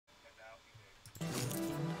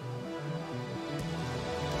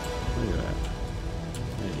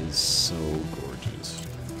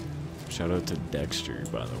Shout out to Dexter,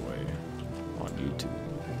 by the way, on YouTube.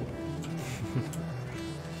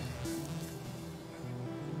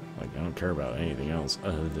 Like, I don't care about anything else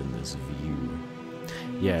other than this view.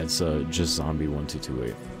 Yeah, it's just Zombie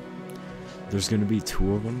 1228. There's gonna be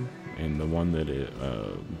 2 of them, and the one that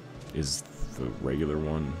is the regular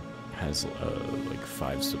one has like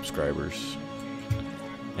 5 subscribers.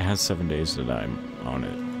 It has 7 days that I'm on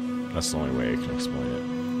it. That's the only way I can explain it.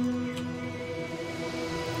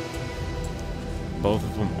 Both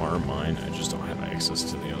of them are mine. I just don't have access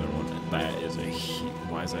to the other one. That is a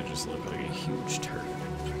why does that just look like a huge turd?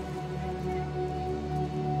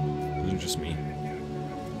 Is it just me?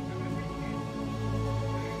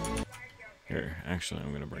 Here, actually,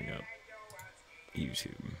 I'm gonna bring up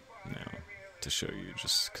YouTube now to show you,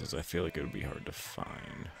 just because I feel like it would be hard to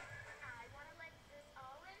find.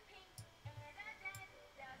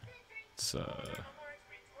 It's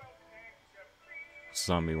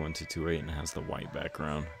Zombie 1228 and it has the white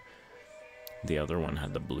background. The other one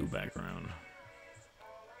had the blue background.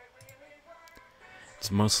 It's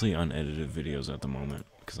mostly unedited videos at the moment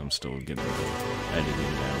because I'm still getting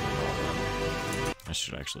editing down and all that. I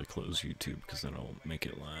should actually close YouTube because then I'll make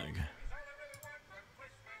it lag.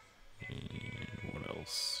 And what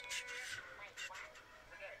else?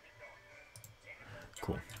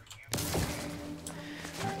 Cool.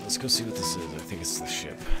 Alright, let's go see what this is. I think it's the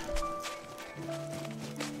ship.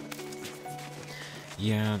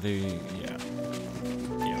 Yeah, yeah.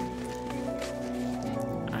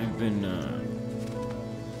 I've been,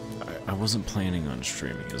 I wasn't planning on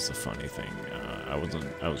streaming is the funny thing.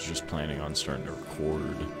 I was just planning on starting to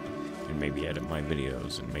record and maybe edit my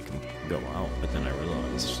videos and make them go out, but then I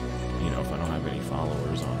realized, you know, if I don't have any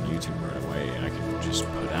followers on YouTube right away, I can just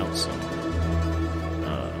put out some.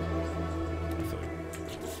 I feel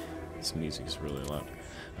like this music is really loud.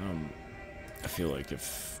 I feel like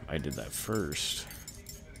if I did that first,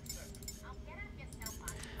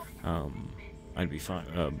 I'd be fine,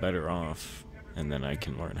 better off, and then I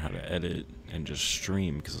can learn how to edit and just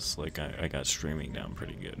stream, because it's like I got streaming down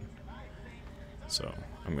pretty good. So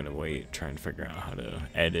I'm gonna wait, try and figure out how to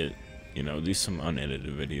edit, you know, do some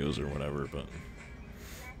unedited videos or whatever, but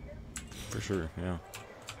for sure, yeah.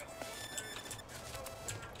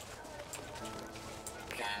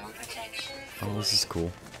 Oh, this is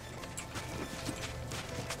cool.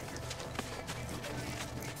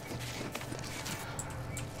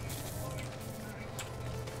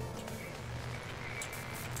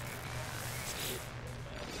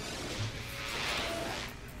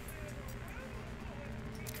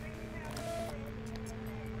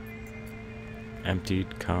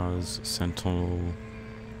 Emptied cause sentinel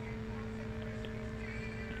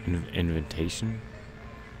invitation.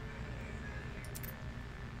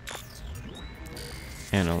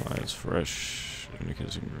 Analyze fresh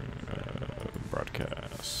indicating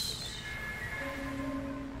broadcast.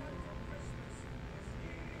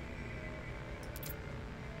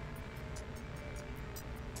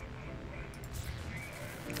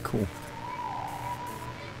 Cool.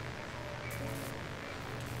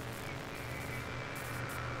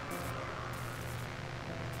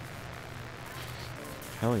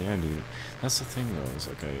 Hell yeah, dude. That's the thing though, is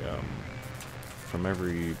like from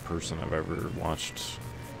every person I've ever watched,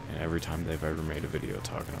 and every time they've ever made a video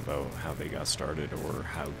talking about how they got started or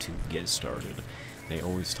how to get started, they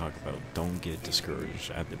always talk about don't get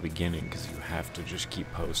discouraged at the beginning, because you have to just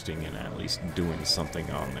keep posting and at least doing something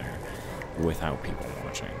on there without people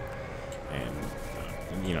watching.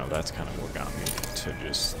 And you know, that's kind of what got me to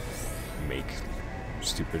just make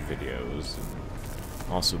stupid videos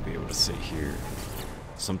and also be able to sit here.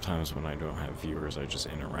 Sometimes when I don't have viewers, I just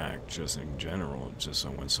interact just in general, just so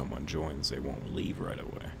when someone joins, they won't leave right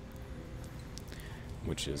away.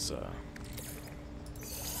 Which is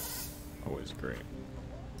always great.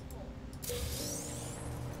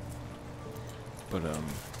 But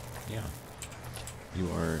yeah. You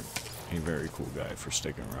are a very cool guy for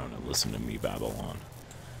sticking around and listening to me babble on.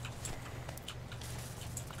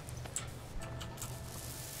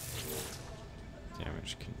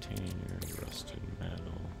 Damage container, rusted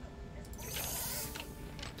metal.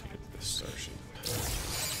 Take the starship.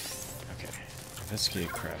 Okay. Investigate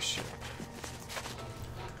crash ship.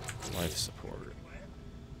 Life support.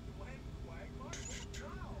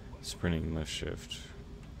 Sprinting lift shift.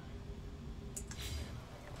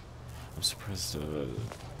 I'm surprised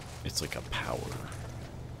it's like a power.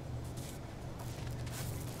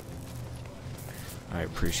 I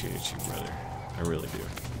appreciate you, brother. I really do.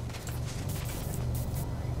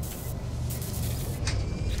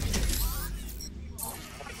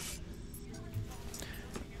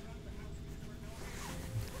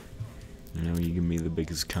 know, you give me the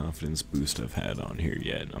biggest confidence boost I've had on here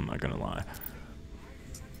yet, I'm not gonna lie.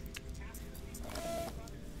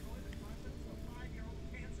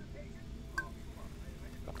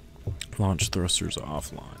 Launch thrusters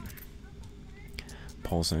offline.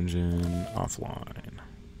 Pulse engine offline.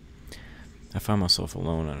 I found myself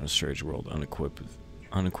alone on a strange world,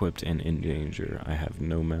 unequipped and in danger. I have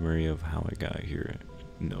no memory of how I got here,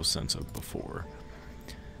 no sense of before.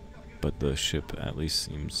 But the ship at least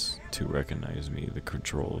seems to recognize me. The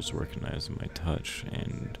controls recognize my touch,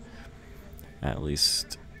 and at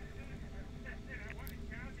least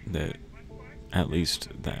that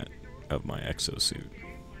of my exosuit.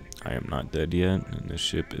 I am not dead yet, and the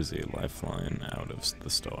ship is a lifeline out of the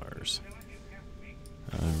stars.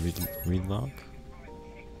 Read log?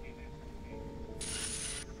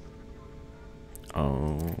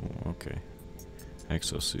 Oh, okay.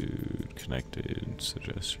 Exosuit connected.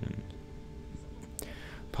 Suggestion.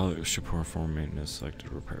 Pilot ship perform maintenance.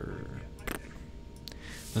 Selected repair.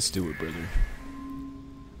 Let's do it, brother.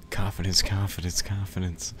 Confidence, confidence,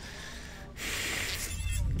 confidence.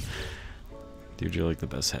 Dude, you're like the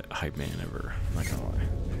best hype man ever. I'm not gonna lie.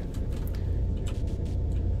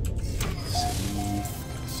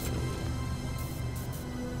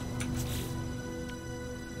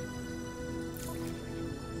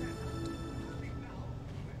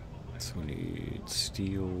 So we need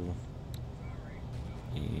steel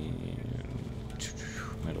and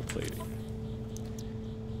metal plating.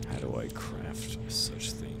 How do I craft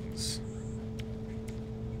such things?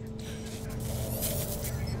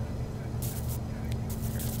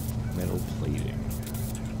 Metal plating.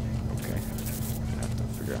 Okay. I have to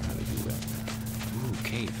figure out how to do that. Ooh,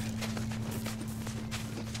 cave.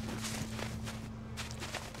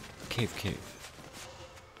 Cave.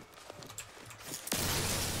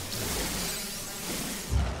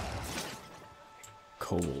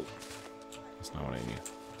 Cobalt. That's not what I need.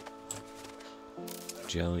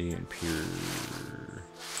 Jelly and Furite.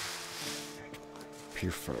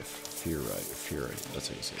 That's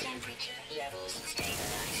how you say it. Temperature levels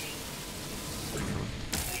stabilizing.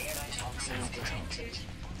 Toxins detected.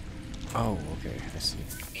 Oh, okay, I see.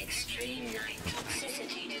 Extreme night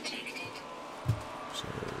toxicity detected. So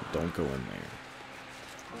don't go in there.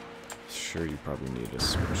 Sure, you probably need a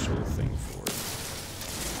special thing for it.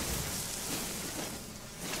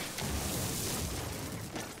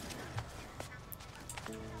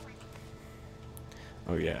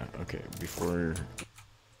 Oh yeah, okay, before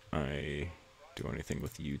I do anything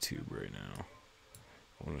with YouTube right now,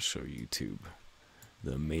 I want to show YouTube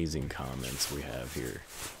the amazing comments we have here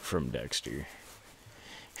from Dexter.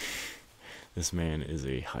 This man is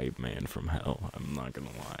a hype man from hell, I'm not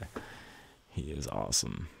gonna lie. He is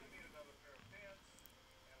awesome.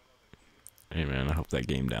 Hey man, I hope that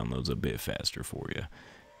game downloads a bit faster for you.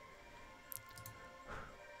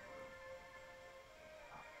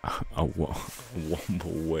 A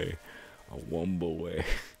wumble way. A wumble way.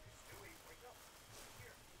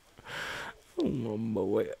 A wumble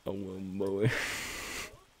way. A wumble way.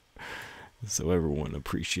 So everyone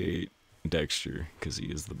appreciate Dexter, because he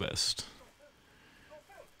is the best.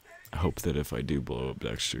 I hope that if I do blow up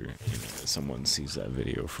Dexter, you know, someone sees that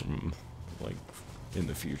video from, like, in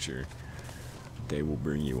the future, they will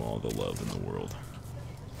bring you all the love in the world.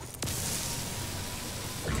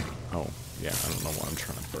 Oh, yeah, I don't know why I'm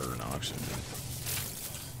trying to burn oxygen.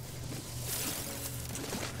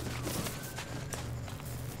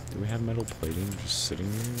 Do we have metal plating just sitting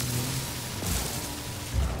there?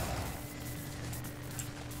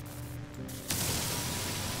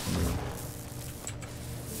 No.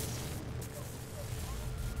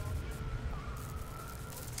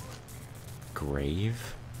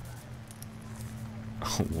 Grave? A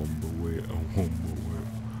wumble way, a wumble way.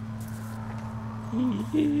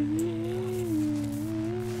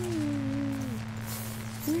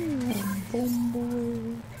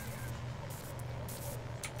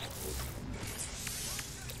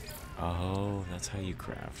 Oh, that's how you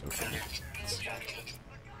craft. Okay.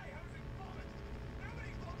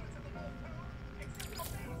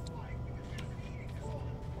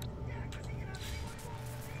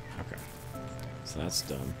 Okay. So that's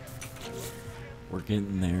done. We're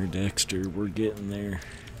getting there, Dexter. We're getting there.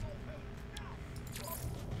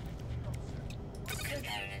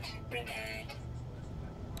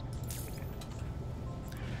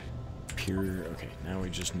 Pure. Okay, now we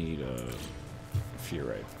just need a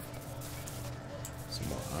Furite. Some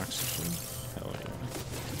more oxygen. Hell yeah.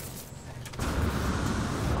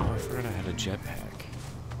 Oh, I forgot I had a jetpack.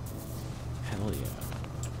 Hell yeah.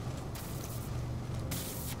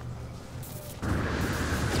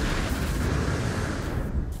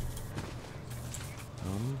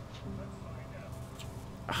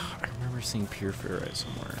 seeing pure ferrite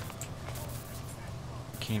somewhere.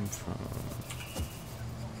 Came from...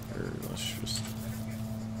 Or let's just...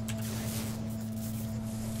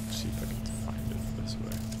 see if I can find it this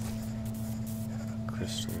way.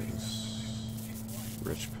 Crystals...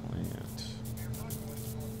 Rich plant...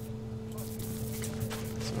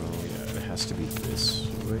 So yeah, it has to be this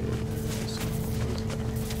way. So what's that?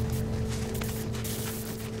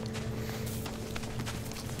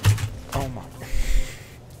 Oh my...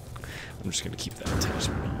 I'm just gonna keep that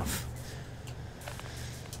attachment off.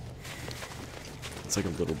 It's like a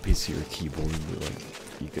little piece of your keyboard that like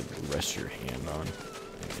you can rest your hand on,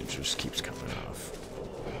 and it just keeps coming off.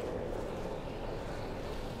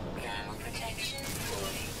 Ground protection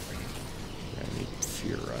fully. I need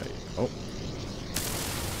ferrite. Oh.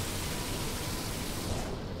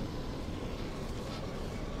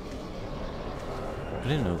 I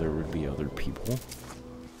didn't know there would be other people.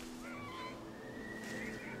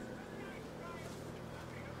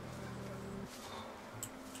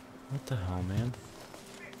 What the hell, man?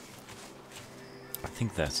 I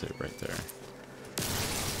think that's it right there.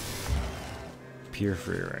 Pure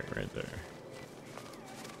ferrite right there.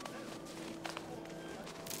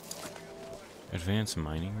 Advanced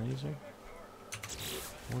mining laser?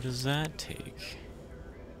 What does that take?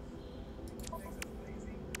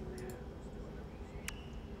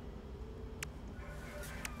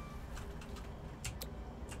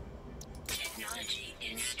 Technology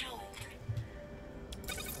installed.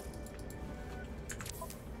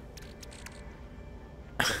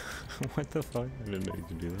 What the fuck? I didn't know you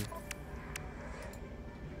could do that.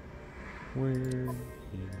 Where is...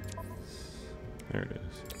 There it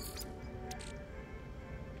is.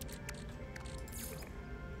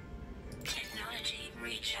 Technology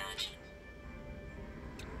recharge.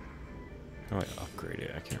 How do I upgrade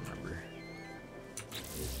it? I can't remember.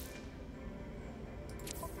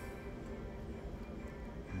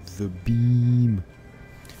 The beam.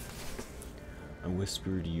 I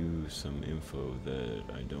whispered you some info that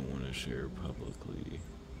I don't want to share publicly.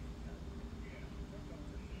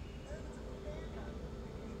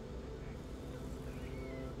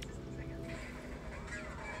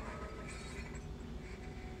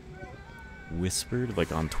 Whispered?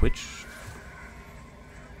 Like on Twitch?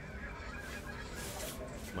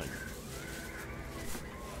 Like...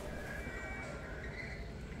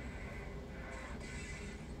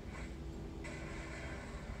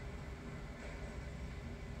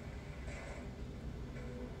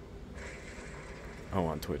 Oh,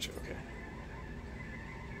 on Twitch, okay.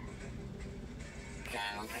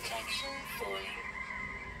 Ground protection fully.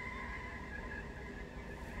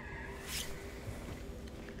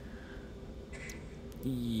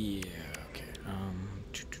 Yeah, okay.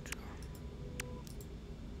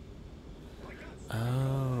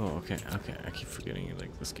 Oh, okay, okay. I keep forgetting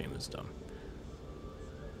like this game is dumb.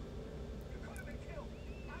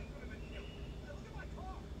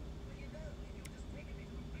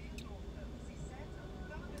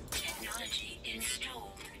 Technology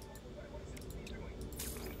installed.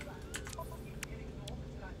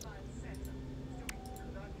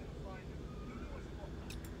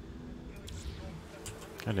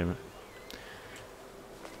 God damn it.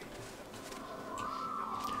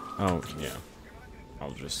 Oh, yeah.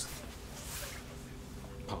 I'll just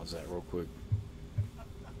pause that real quick.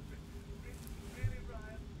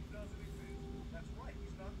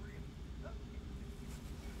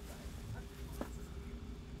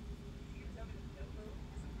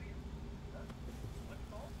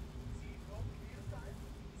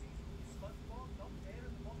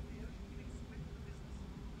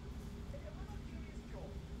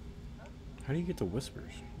 How do you get the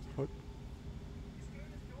whispers? What?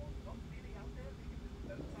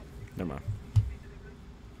 Never mind.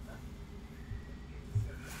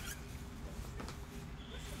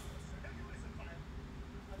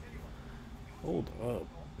 Hold up.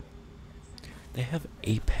 They have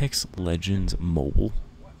Apex Legends Mobile.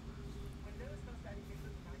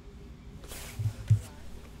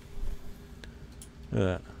 Look at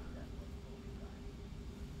that.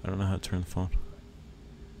 I don't know how to turn the phone.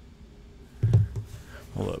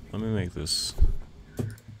 Hold up, let me make this.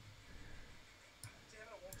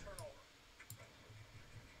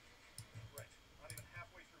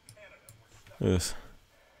 This.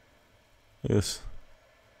 This.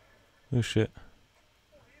 Oh shit.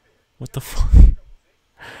 What the fuck?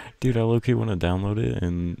 Dude, I low-key want to download it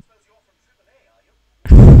and...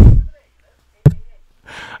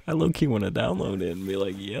 I low-key want to download it and be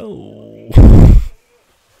like, yo.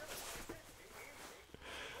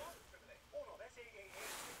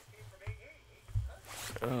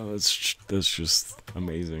 Oh, that's just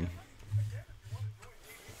amazing.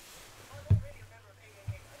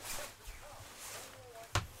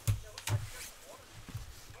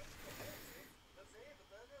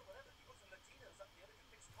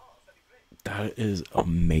 That is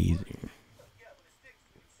amazing.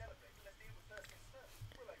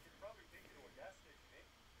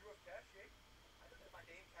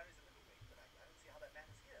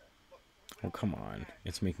 Oh, come on.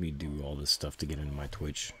 It's making me do all this stuff to get into my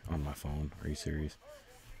Twitch on my phone. Are you serious?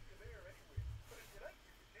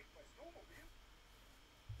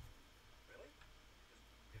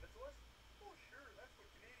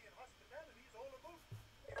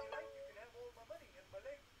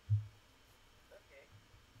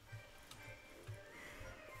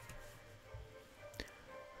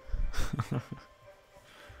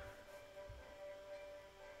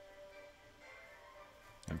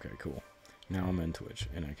 Okay, cool. Now I'm in Twitch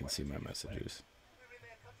and I can see my messages.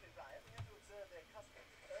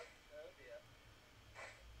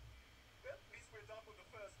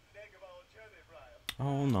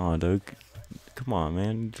 Oh no, Doug. Come on,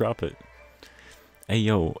 man. Drop it. Hey,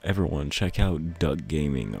 yo, everyone, check out Duck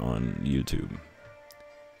Gaming on YouTube.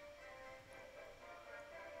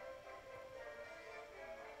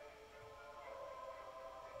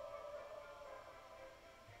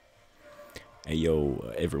 Hey,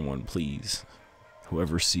 yo, everyone, please.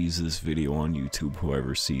 Whoever sees this video on YouTube,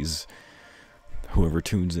 whoever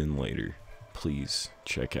tunes in later, please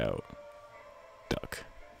check out Duck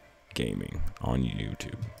Gaming on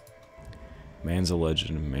YouTube. Man's a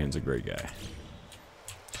legend, man's a great guy.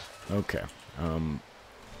 Okay,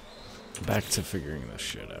 back to figuring this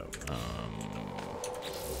shit out.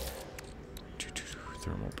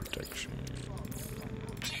 Thermal protection.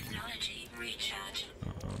 Technology recharge.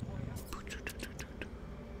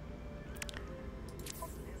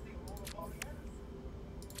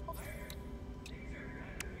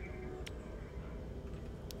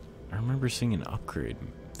 I remember seeing an upgrade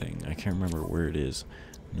thing. I can't remember where it is.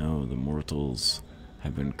 No, the mortals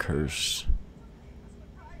have been cursed.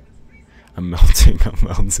 I'm melting. I'm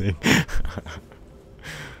melting.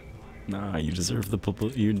 Nah, you deserve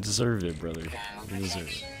you deserve it, brother. You deserve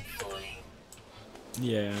it.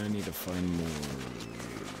 Yeah, I need to find more.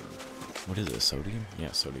 What is it? Sodium?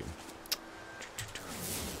 Yeah, sodium.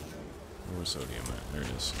 Where's sodium at? There it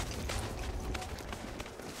is.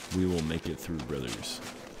 We will make it through, brothers.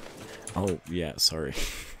 Oh, yeah, sorry.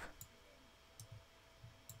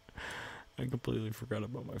 I completely forgot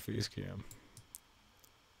about my face cam.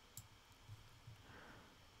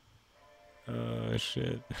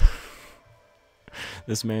 Shit.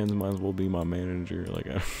 This man's might as well be my manager. Like,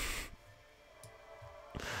 I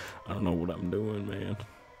don't know what I'm doing, man.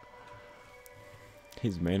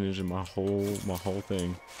 He's managing my whole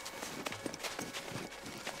thing.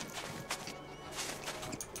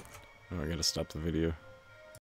 Oh, I gotta stop the video.